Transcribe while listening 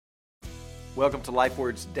Welcome to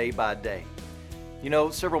LifeWords Day by Day. You know,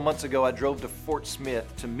 several months ago I drove to Fort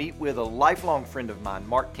Smith to meet with a lifelong friend of mine,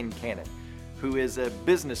 Mark Kincannon, who is a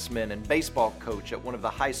businessman and baseball coach at one of the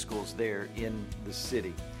high schools there in the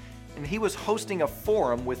city. And he was hosting a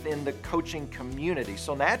forum within the coaching community.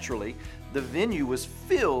 So naturally, the venue was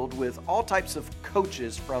filled with all types of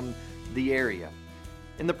coaches from the area.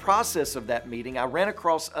 In the process of that meeting, I ran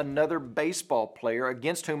across another baseball player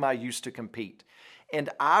against whom I used to compete. And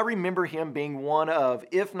I remember him being one of,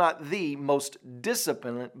 if not the most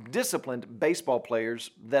disciplined baseball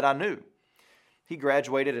players that I knew. He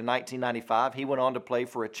graduated in 1995. He went on to play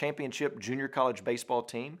for a championship junior college baseball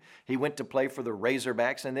team. He went to play for the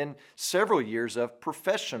Razorbacks and then several years of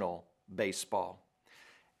professional baseball.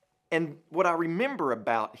 And what I remember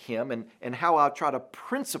about him and how I try to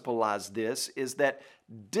principalize this is that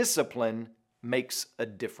discipline makes a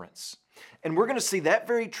difference. And we're going to see that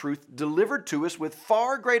very truth delivered to us with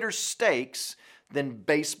far greater stakes than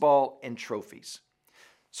baseball and trophies.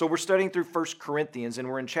 So we're studying through 1 Corinthians, and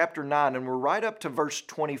we're in chapter 9, and we're right up to verse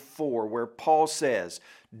 24, where Paul says,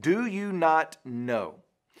 "Do you not know?"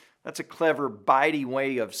 That's a clever, bitey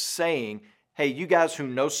way of saying, hey, you guys who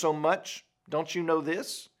know so much, don't you know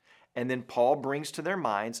this? And then Paul brings to their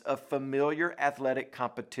minds a familiar athletic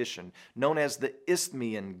competition known as the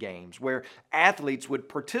Isthmian Games, where athletes would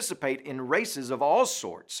participate in races of all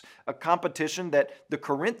sorts, a competition that the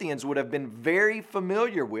Corinthians would have been very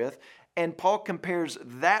familiar with, and Paul compares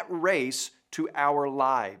that race to our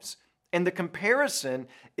lives. And the comparison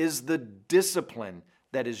is the discipline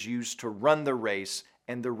that is used to run the race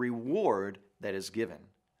and the reward that is given.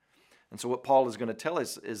 And so what Paul is going to tell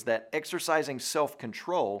us is that exercising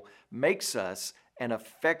self-control makes us an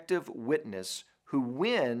effective witness who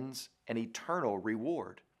wins an eternal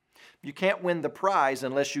reward. You can't win the prize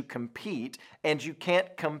unless you compete, and you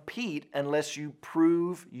can't compete unless you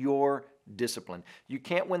prove your discipline. You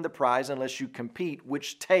can't win the prize unless you compete,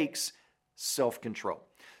 which takes self-control.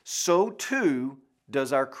 So too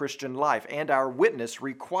does our Christian life, and our witness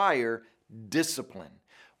require discipline,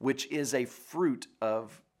 which is a fruit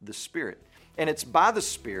of the Spirit. And it's by the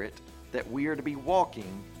Spirit that we are to be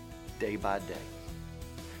walking day by day.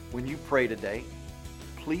 When you pray today,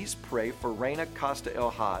 please pray for Reina Costa El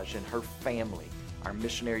Haj and her family, our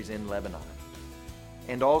missionaries in Lebanon.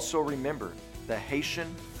 And also remember the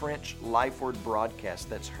Haitian French LifeWord broadcast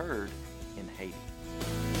that's heard in Haiti.